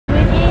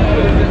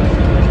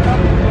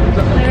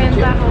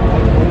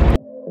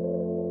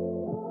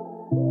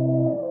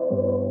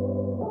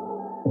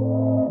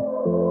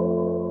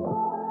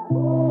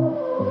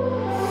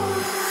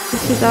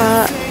to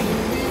the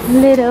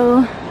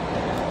little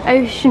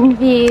ocean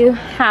view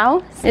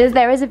house.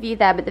 There is a view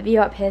there, but the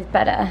view up here is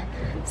better.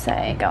 So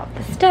go up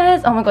the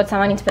stairs. Oh my god, Sam,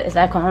 I need to put this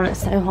aircon on,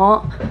 it's so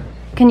hot.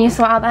 Can you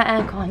sort out that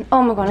aircon?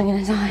 Oh my god, I'm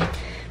gonna die.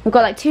 We've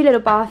got like 2 little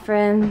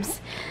bathrooms,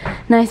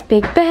 nice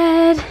big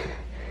bed.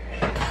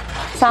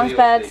 Sam's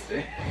bed.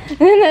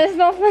 No, it's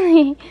not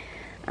funny.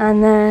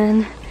 And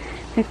then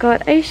we've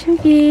got ocean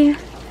view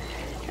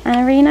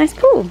and a really nice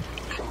pool.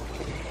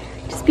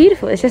 Just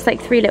beautiful. It's just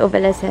like 3 little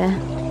villas here.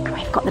 And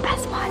we've got the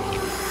best one.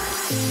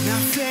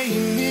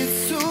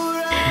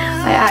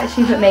 I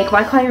actually put makeup.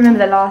 I can't remember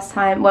the last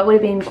time. Well, it would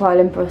have been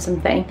Kuala Lumpur or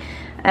something.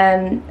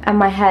 And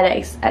my hair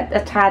looks a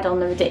tad on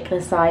the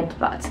ridiculous side,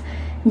 but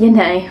you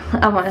know,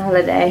 I'm on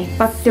holiday.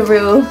 That's the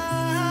rule.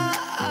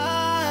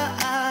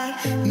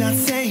 Not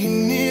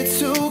saying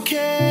it's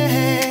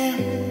okay.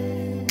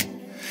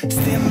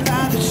 Stand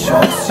by the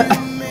choice you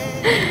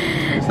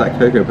made. It's like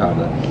cocoa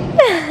powder.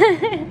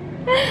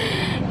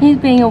 He's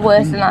being a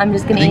worse than I'm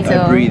just gonna eat it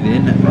all. I breathe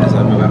in as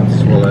I'm about to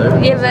swallow.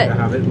 Yeah, but I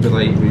have it because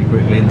I eat really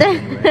quickly.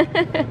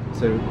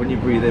 So when you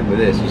breathe in with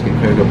this, you just get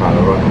cocoa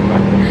powder right on the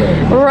back of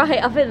the throat.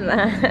 Right up in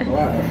there.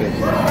 Right up in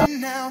there.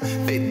 Now,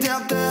 fade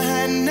out the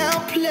hand, now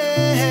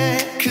play.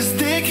 Cause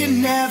they can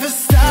never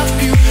stop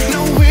you.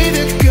 No way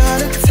they're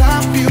gonna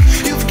top you.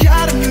 You've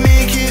gotta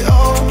make it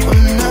all or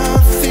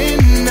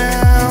nothing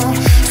now.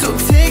 So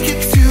take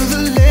it to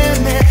the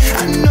limit.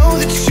 I know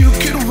that you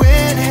could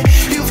win it.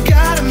 You've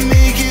gotta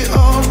make it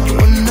all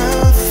or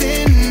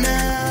nothing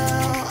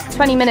now.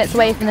 20 minutes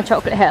away from the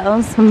chocolate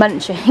hills, I'm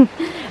munching.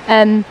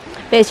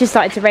 But it's just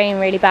started to rain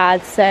really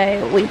bad,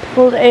 so we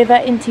pulled over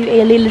into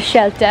a little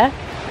shelter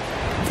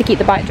to keep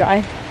the bike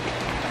dry.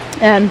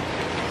 And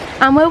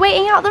we're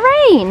waiting out the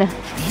rain.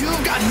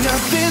 You've got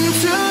nothing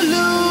to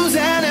lose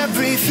and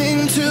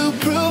everything to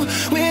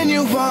prove when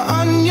you are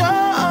on your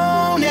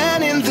own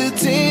and in the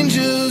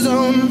danger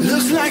zone.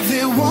 Looks like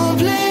they won't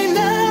play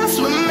nice,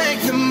 we'll make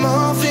them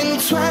all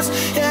think twice.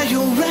 Yeah,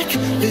 you're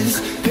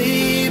reckless,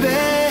 baby.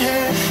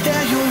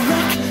 Yeah, you're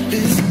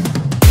reckless.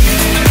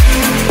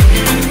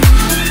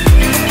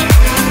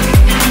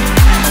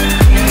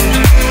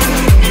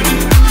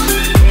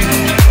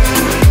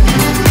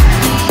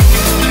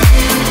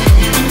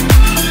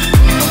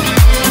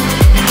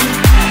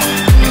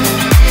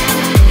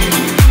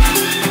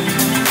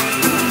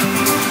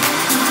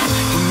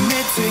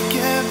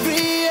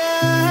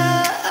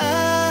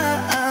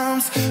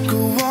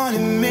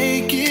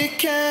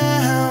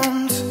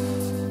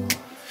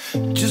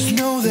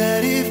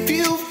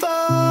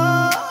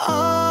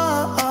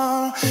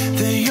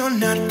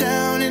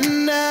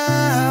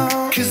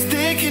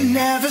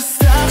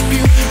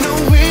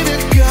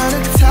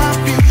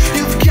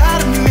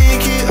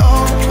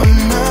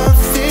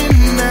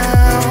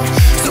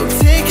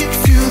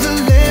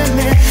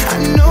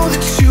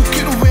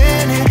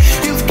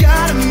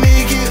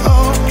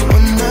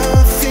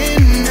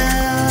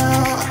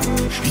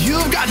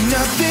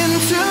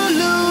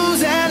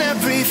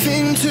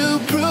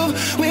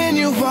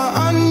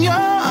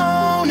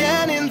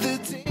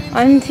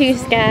 I'm too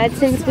scared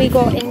since we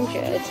got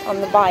injured on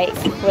the bike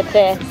with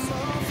this.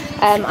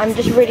 I'm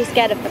just really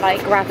scared of the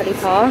like gravelly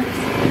path,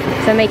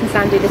 so I'm making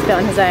Sam do this bit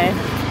on his own.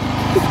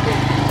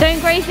 Don't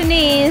brace your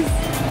knees.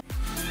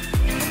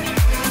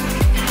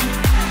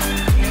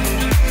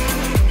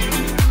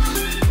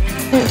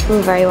 I don't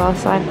feel very well,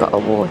 so I've got a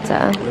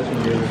water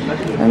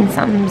and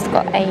Sam's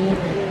got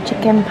a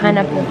chicken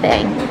pineapple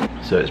thing.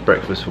 So it's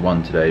breakfast for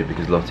 1 today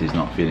because Lottie's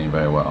not feeling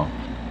very well.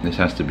 This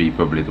has to be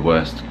probably the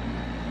worst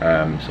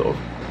sort of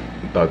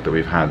bug that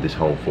we've had this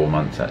whole 4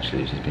 months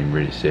actually. She's been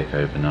really sick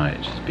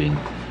overnight. She's been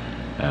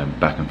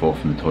back and forth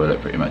from the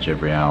toilet pretty much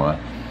every hour.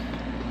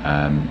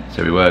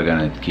 So we were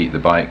going to keep the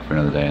bike for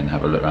another day and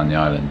have a look around the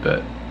island,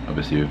 but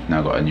obviously we've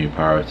now got a new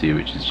priority,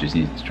 which is just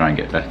need to try and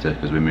get better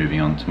because we're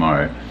moving on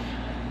tomorrow.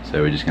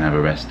 So we're just going to have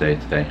a rest day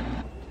today.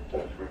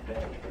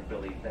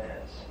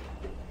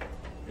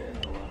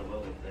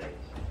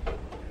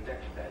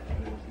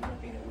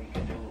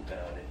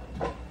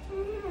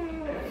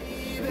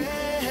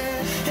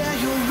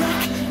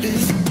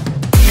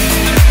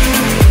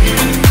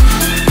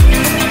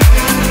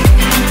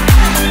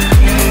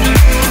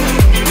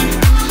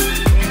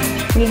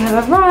 We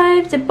have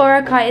arrived at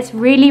Boracay. It's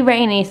really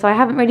rainy, so I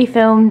haven't really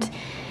filmed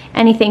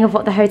anything of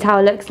what the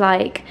hotel looks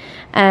like.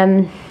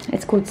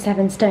 It's called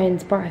 7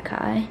 Stones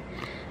Boracay,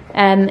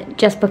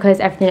 just because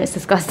everything looks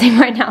disgusting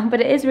right now,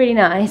 but it is really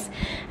nice.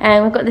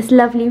 And we've got this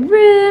lovely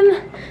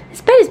room.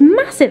 This bed is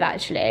massive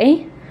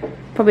actually.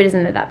 Probably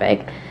doesn't look that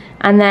big.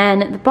 And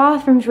then the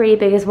bathroom's really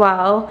big as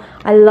well.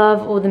 I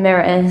love all the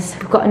mirrors.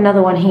 We've got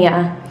another one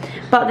here.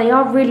 But they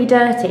are really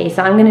dirty,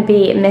 so I'm gonna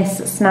be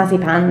Miss Snazzy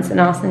Pants and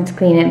ask them to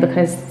clean it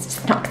because it's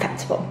just not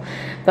acceptable.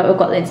 But we've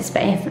got loads of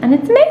space and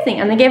it's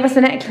amazing, and they gave us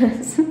a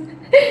necklace.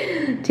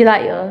 Do you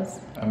like yours?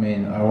 I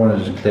mean, I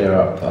wanted to clear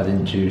up, I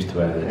didn't choose to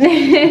wear this.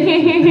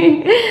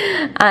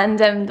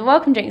 And the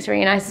welcome drinks are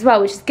really nice as well,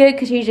 which is good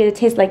because usually it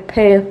tastes like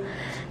poo.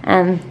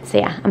 So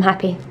yeah, I'm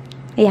happy.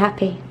 Are you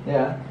happy?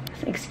 Yeah.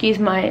 Excuse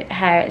my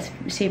hair, it's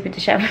super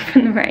disheveled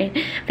from the rain.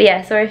 But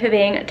yeah, sorry for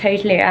being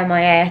totally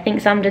MIA. I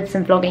think Sam did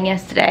some vlogging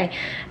yesterday.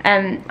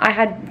 I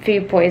had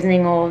food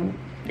poisoning or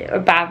a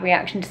bad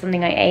reaction to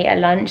something I ate at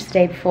lunch the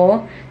day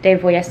before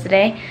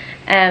yesterday.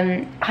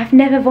 I've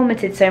never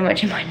vomited so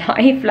much in my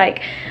life.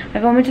 Like, I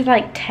vomited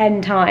like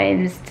 10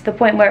 times to the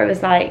point where it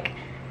was like,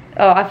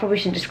 oh, I probably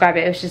shouldn't describe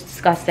it, it was just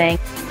disgusting.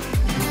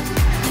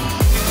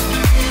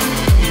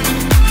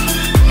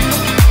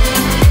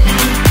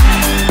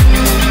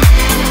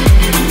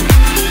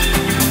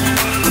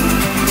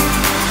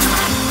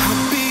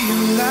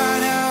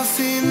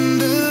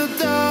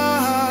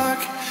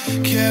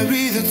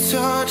 Carry the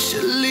torch,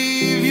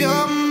 leave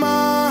your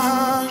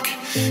mark.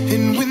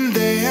 And when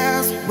they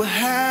ask, what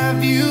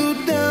have you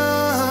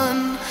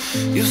done?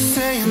 You'll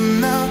say you're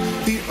not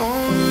the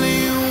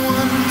only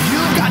one. You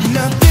got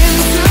nothing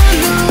to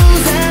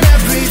lose and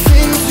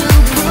everything to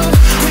prove.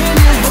 When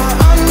you are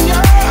on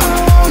your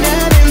own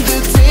and in the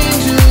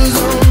danger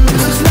zone,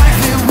 looks like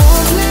they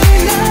won't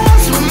lean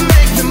us. We'll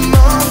make them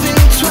all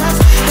think twice.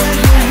 Yeah,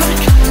 you're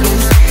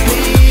reckless,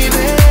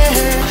 baby.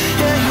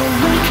 Yeah, you're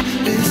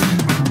reckless.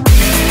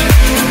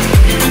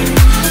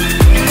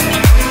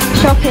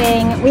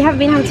 Shopping. We haven't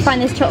been able to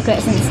find this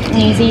chocolate since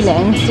New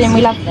Zealand, and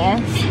we love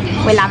this.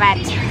 We love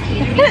it.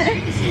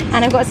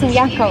 And I've got some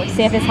Yakult to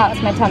see if this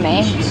helps my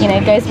tummy. You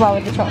know, goes well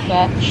with the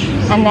chocolate.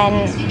 And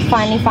then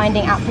finally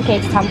finding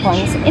applicator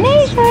tampons in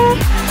Asia.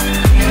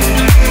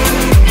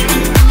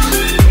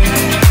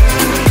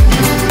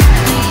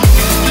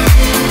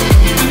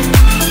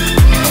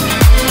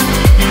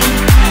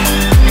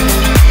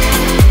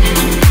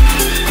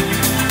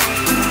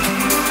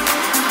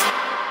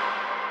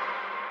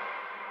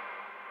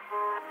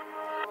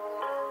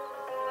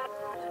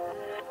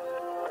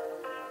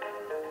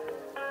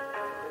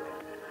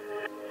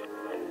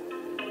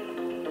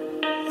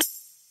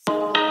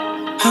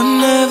 I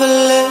never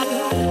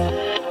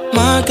let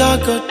my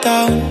guard go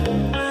down,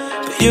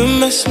 but you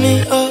messed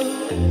me up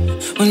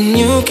when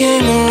you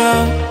came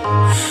around.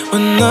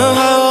 When the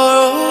high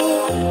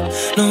rolled,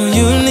 no,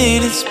 you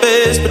needed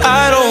space, but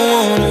I don't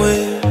wanna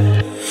wait.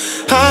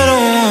 I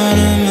don't want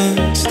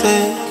a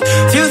mistake.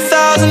 Few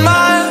thousand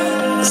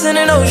miles in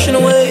an ocean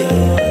away,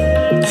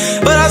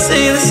 but I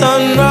see the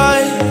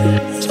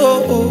sunrise,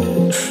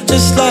 oh,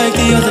 just like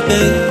the other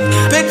day.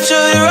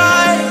 Picture your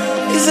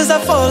eyes as I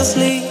fall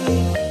asleep.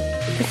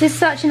 This is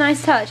such a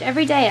nice touch.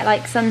 Every day at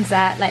like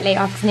sunset, like late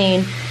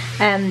afternoon,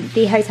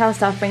 the hotel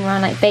staff bring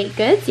around like baked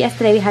goods.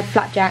 Yesterday we had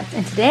flapjacks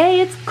and today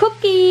it's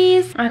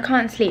cookies. I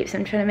can't sleep, so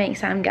I'm trying to make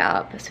Sam get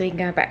up so we can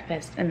go have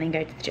breakfast and then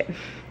go to the gym.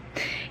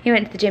 He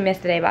went to the gym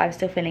yesterday, but I was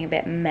still feeling a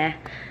bit meh.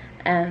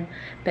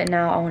 But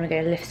now I want to go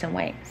lift some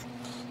weights.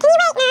 Can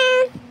you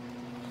wait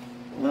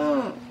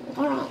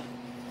now?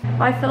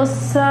 I feel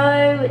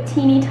so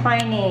teeny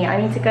tiny.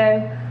 I need to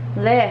go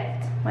lift.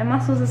 My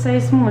muscles are so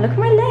small. Look at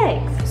my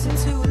legs.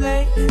 Isn't too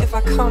late if I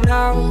come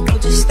now. We'll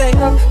just stay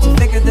up to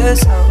figure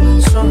this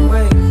out some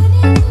way.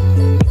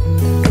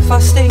 If I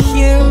stay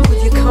here,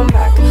 would you come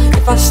back?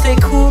 If I stay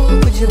cool,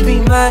 would you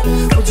be mad?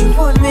 Would you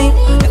want me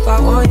if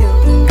I want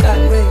you that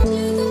way?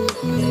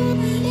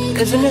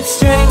 Isn't it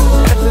strange?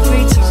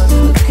 Every time I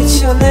look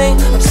at your name,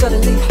 I'm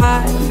suddenly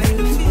high.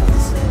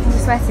 I'm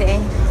sweaty.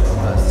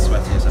 That's the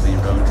sweatiest I've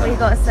been going. We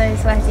got so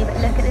sweaty, but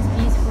look at this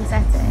beautiful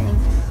setting.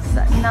 It's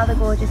another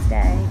gorgeous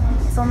day.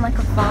 It's on like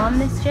a farm,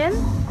 this gym.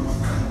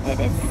 It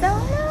is so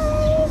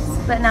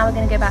nice. But now we're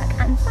going to go back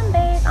and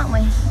sunbathe, aren't we?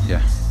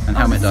 Yeah, and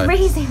helmet dive.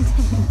 It's freezing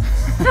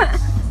too.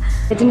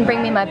 They didn't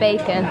bring me my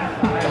bacon.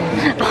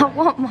 I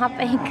want my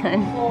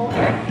bacon.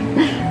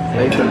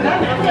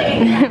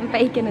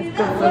 Bacon is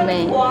good for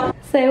me.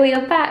 So we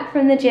are back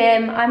from the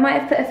gym. I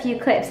might have put a few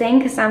clips in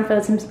because Sam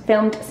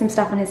filmed some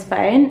stuff on his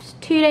phone. Just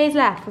 2 days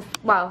left.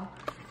 Well,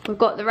 we've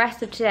got the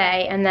rest of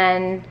today and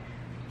then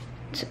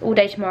all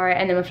day tomorrow,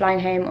 and then we're flying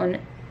home on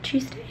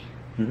Tuesday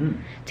to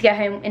get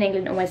home in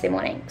England on Wednesday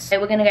morning. So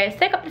we're gonna go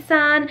soak up the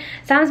sun.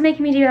 Sam's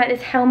making me do like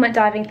this helmet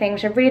diving thing,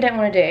 which I really don't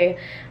want to do,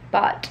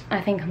 but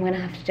I think I'm gonna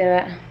have to do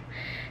it.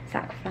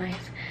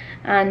 Sacrifice.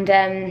 And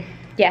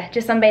yeah,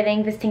 just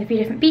sunbathing, visiting a few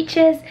different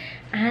beaches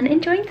and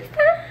enjoying the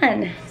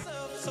sun.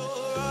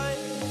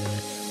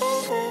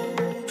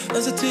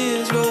 As the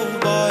tears roll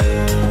by,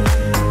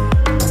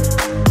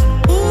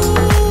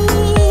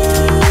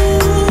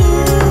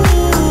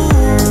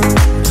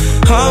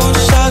 I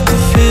wish I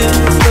could feel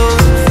your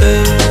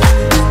face.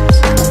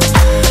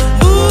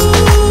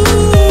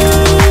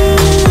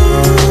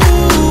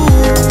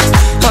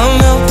 I'm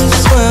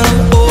helpless when I'm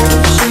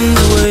oceans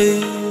away.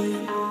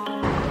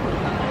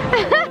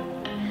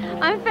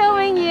 I'm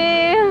filming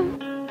you.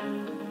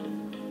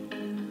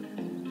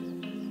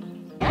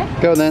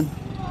 Go on then.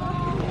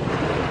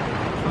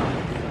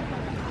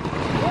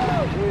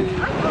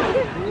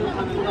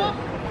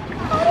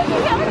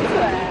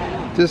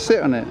 Just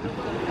sit on it.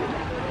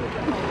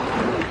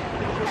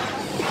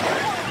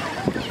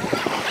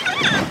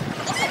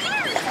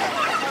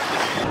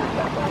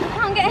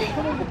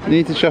 You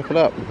need to shuffle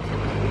up.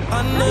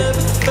 I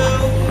never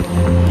felt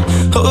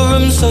a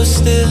room so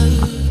still.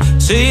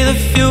 See the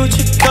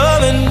future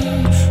coming.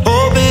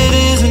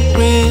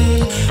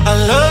 I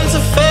learned to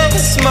fake a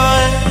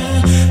smile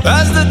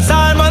as the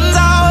time runs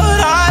out.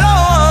 I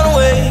don't wanna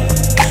wait,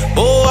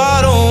 oh,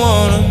 I don't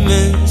want a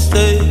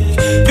mistake.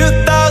 Few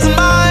thousand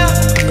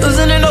miles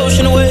in an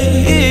ocean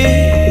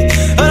away,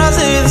 and I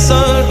see the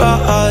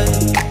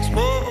sunrise.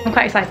 I'm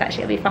quite excited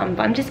actually, it'll be fun,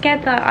 but I'm just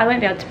scared that I won't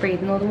be able to breathe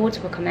and all the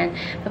water will come in.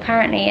 But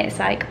apparently it's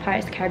like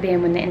Pirates of the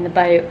Caribbean when they're in the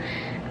boat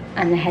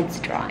and their head's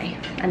dry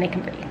and they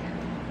can breathe.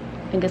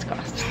 Fingers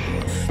crossed.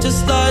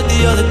 Just like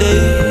the other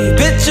day,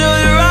 picture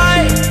you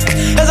right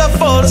as I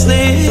fall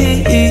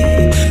asleep.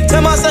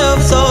 Tell myself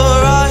it's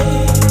alright.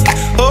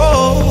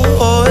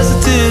 Oh, as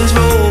the tears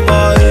roll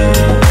by.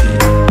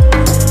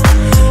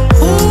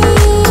 Ooh,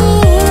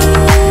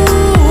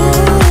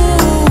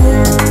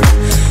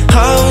 I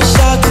wish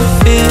I could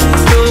feel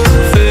your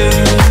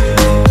face.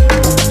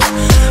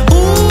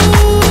 Ooh,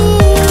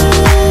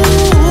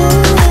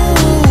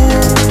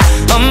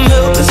 I'm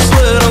helpless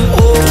when I'm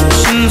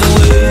oceans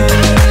away.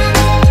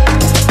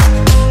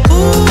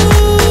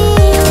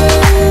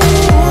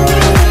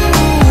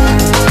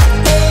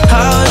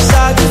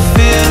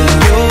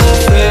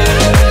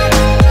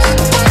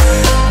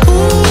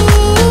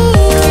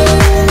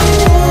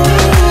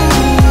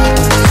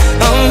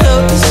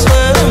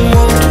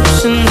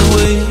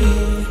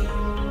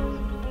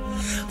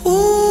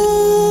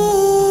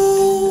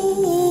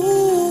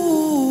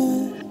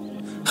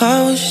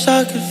 I wish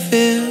I could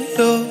feel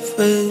your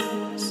face.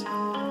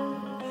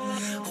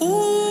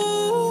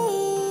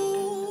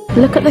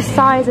 Look at the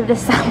size of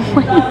this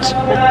sandwich.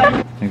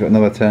 We've got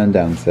another turn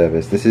down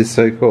service. This is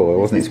so cool. I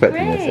wasn't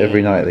expecting this. great.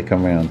 Every night they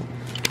come round.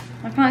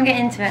 I can't get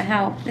into it,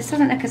 help. This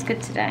doesn't look as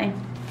good today.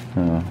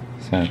 Oh,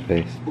 sad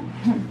face.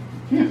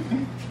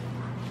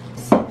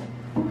 It's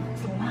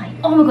light.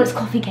 Oh my god, it's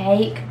coffee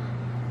cake.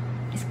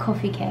 It's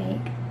coffee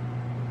cake.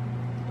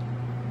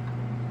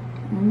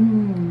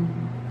 Mmm.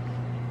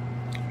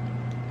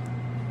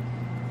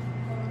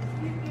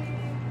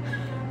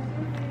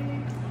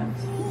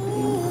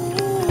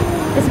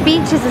 This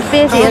beach is as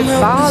busy as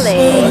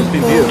Bali. Must be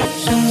beautiful.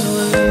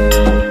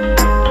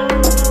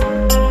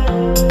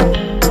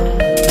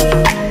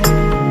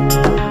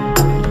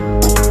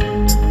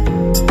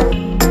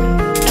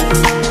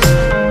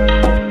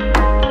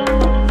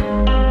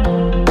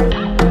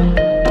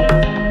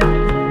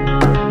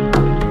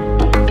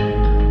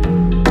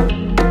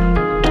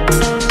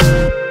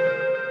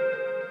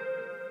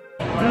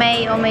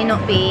 May or may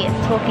not be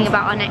talking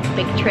about our next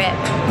big trip,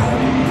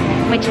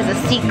 which is a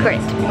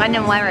secret. I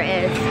know where it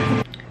is.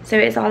 So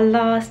it's our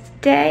last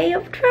day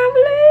of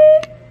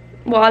traveling.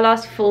 Well, our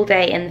last full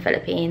day in the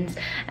Philippines.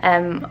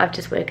 I've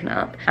just woken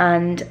up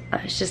and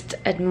I was just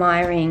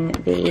admiring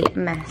the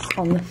mess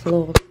on the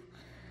floor.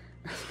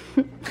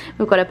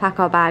 We've got to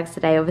pack our bags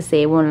today,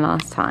 obviously one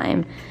last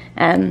time.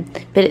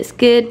 But it's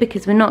good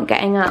because we're not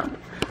getting up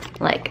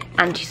like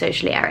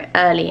antisocially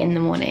early in the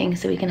morning,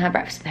 so we can have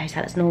breakfast at the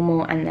hotel as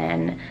normal and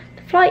then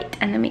the flight,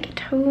 and then we get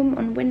home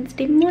on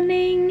Wednesday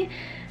morning.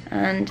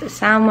 And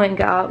Sam won't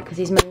get up because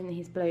he's moaning that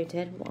he's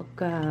bloated. What a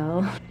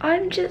girl.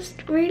 I'm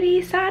just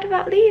really sad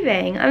about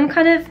leaving. I'm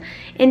kind of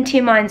in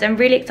two minds. I'm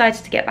really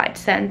excited to get back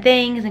to certain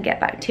things and get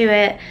back to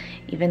it,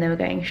 even though we're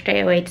going straight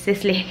away to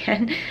Sicily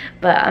again.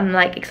 But I'm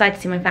like excited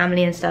to see my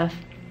family and stuff.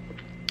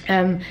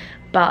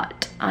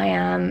 But I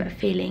am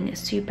feeling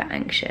super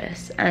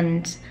anxious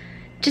and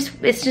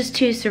it's just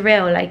too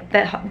surreal. Like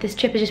this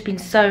trip has just been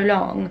so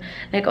long.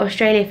 Like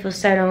Australia feels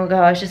so long ago.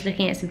 I was just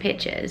looking at some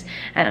pictures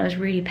and I was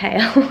really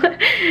pale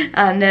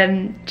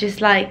and just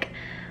like,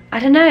 I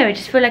don't know, I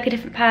just feel like a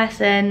different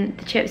person.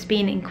 The trip's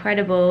been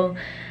incredible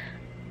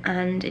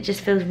and it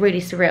just feels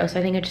really surreal. So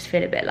I think I just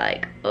feel a bit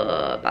like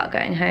about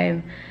going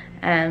home,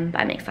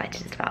 but I'm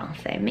excited as well.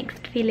 So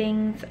mixed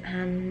feelings,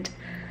 and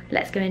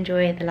let's go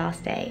enjoy the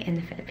last day in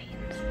the Philippines.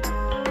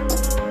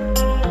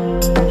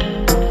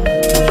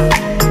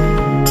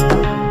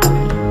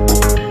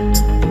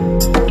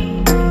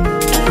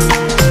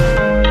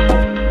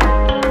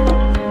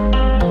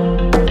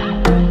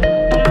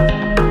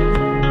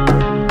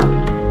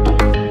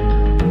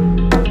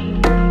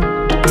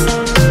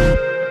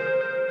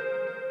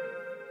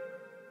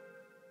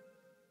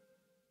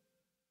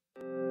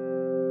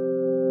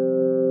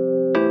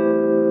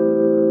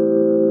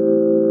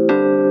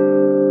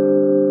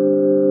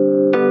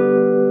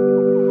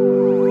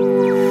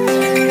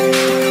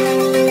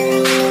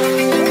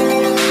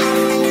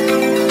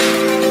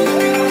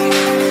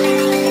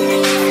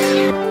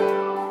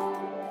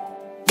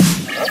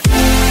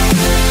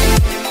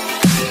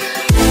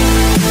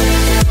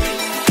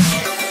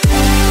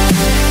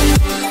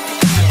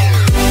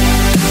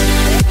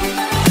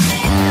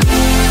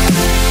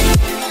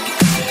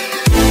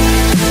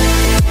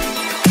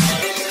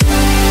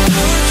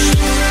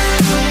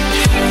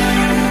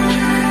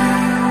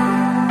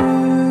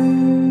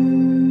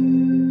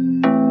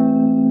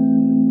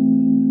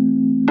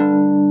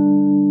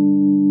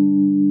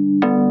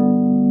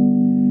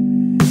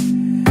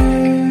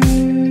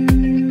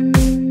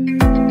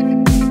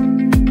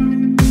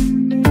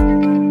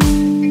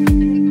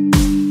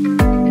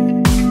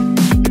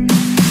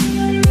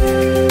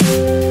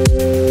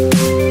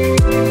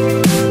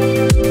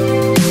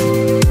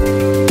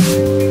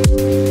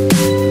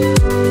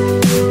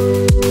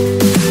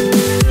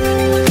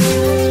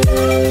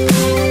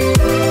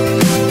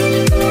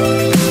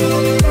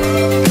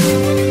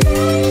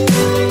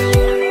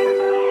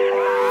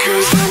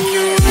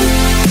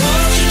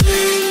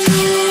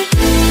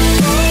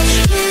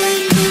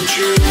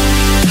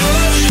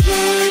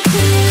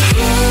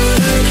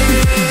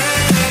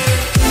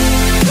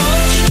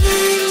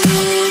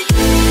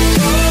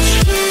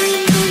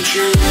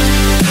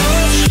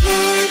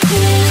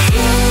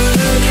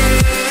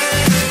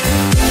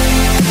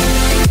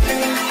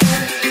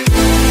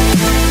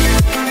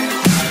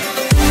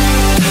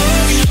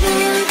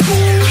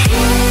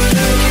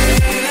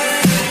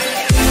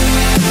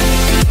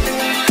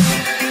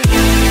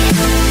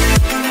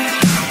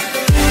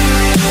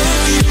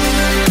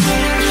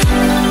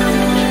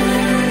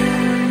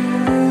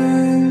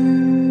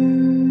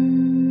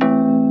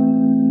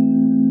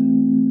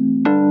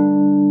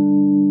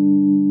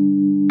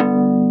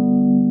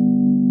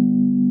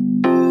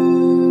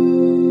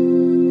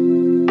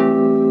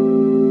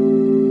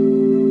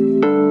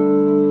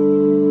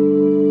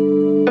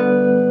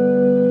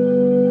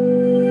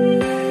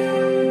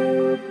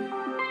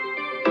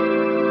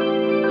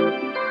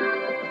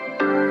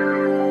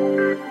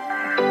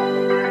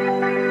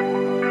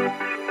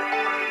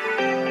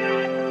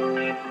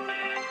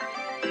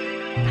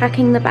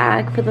 packing the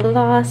bag for the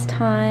last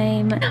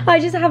time.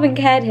 I just haven't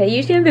cared here.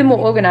 Usually I'm a bit more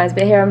organised,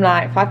 but here I'm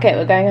like, fuck it,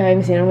 we're going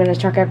home soon, I'm going to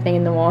chuck everything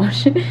in the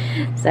wash.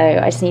 So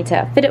I just need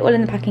to fit it all in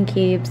the packing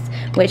cubes,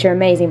 which are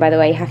amazing, by the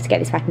way. You have to get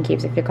these packing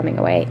cubes if you're coming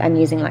away and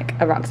using like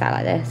a rucksack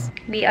like this.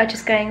 We are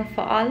just going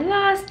for our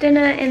last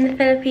dinner in the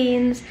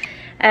Philippines.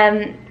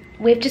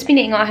 We've just been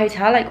eating at our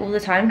hotel like all the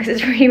time because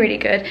it's really, really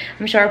good.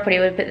 I'm sure I probably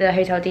would put the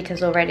hotel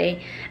details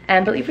already.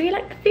 But we really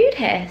like the food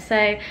here. So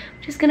we're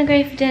just gonna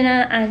go for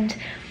dinner and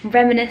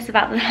reminisce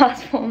about the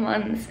last 4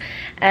 months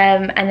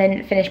and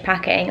then finish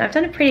packing. I've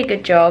done a pretty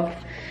good job.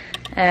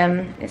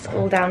 It's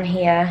all down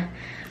here.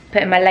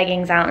 Putting my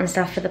leggings out and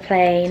stuff for the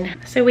plane.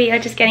 So we are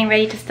just getting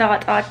ready to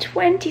start our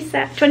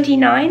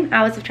 29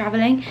 hours of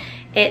traveling.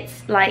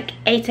 It's like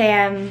 8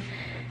 AM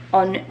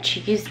on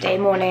Tuesday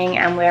morning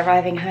and we're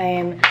arriving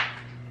home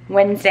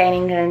Wednesday in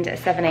England at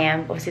 7 AM.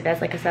 Obviously there's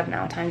like a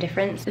 7-hour time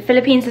difference. The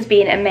Philippines has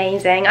been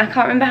amazing. I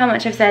can't remember how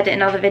much I've said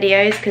in other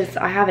videos because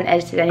I haven't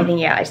edited anything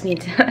yet. I just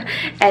need to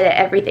edit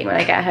everything when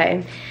I get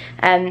home.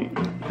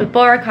 But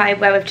Boracay,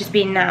 where we've just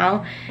been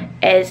now,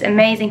 is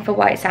amazing for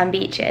white sand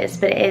beaches,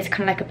 but it is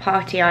kind of like a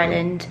party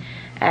island.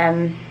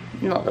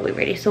 Not that we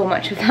really saw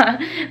much of that,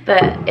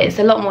 but it's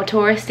a lot more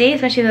touristy,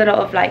 especially with a lot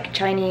of like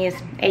Chinese,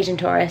 Asian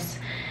tourists.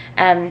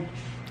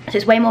 So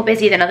it's way more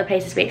busy than other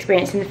places we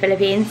experienced in the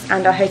Philippines,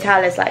 and our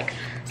hotel is like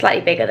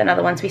slightly bigger than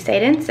other ones we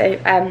stayed in. So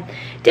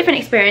different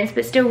experience,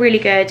 but still really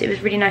good. It was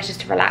really nice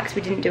just to relax.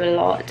 We didn't do a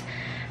lot.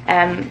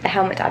 The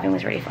helmet diving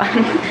was really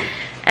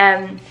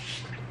fun.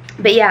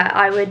 But yeah,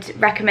 I would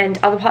recommend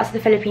other parts of the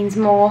Philippines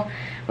more,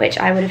 which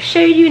I would have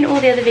showed you in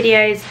all the other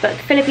videos. But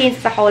the Philippines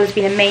as a whole has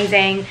been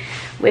amazing.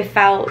 We've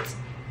felt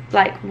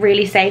like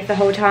really safe the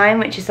whole time,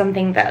 which is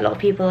something that a lot of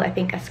people I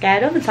think are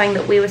scared of, and something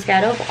that we were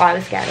scared of, or I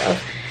was scared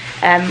of.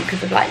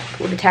 Because of like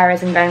all the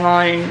terrorism going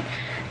on, and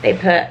they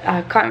put,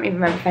 I can't even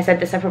remember if I said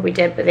this, I probably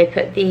did, but they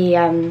put the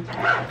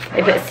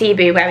they put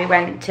Cebu, where we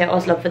went to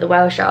Oslo for the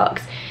whale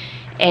sharks,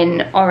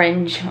 in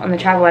orange on the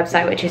travel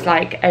website, which is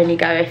like only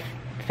go if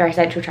for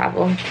essential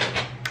travel.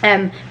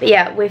 But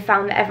yeah, we've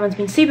found that everyone's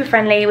been super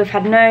friendly. We've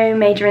had no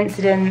major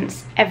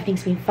incidents,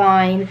 everything's been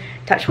fine,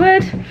 touch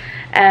wood.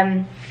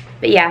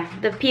 But yeah,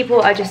 the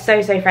people are just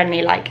so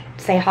friendly, like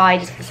say hi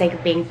just for the sake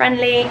of being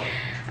friendly,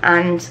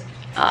 and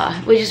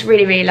we just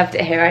really loved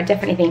it here. I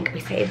definitely think we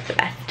saved the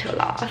best till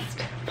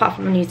last, apart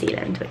from New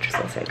Zealand, which was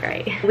also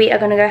great. We are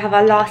going to go have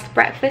our last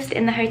breakfast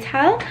in the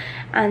hotel,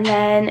 and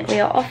then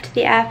we are off to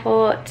the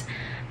airport.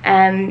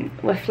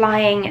 We're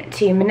flying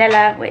to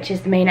Manila, which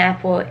is the main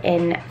airport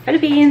in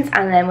Philippines,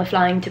 and then we're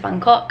flying to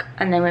Bangkok,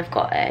 and then we've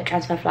got a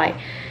transfer flight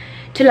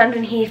to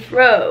London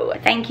Heathrow.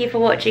 Thank you for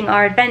watching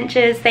our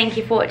adventures. Thank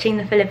you for watching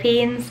the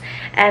Philippines.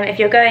 If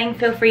you're going,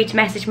 feel free to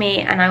message me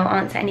and I will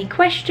answer any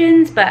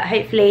questions, but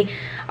hopefully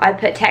I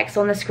put text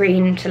on the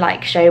screen to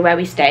like show where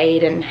we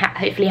stayed and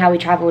hopefully how we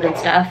travelled and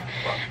stuff.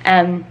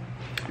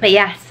 But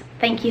yes,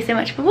 thank you so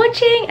much for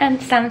watching,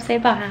 and Sam, say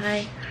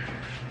bye.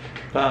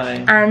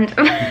 Bye. And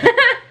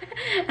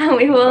and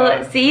we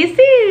will see you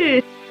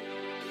soon.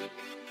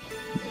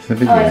 It's a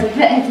video. Oh,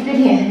 it's a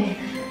video.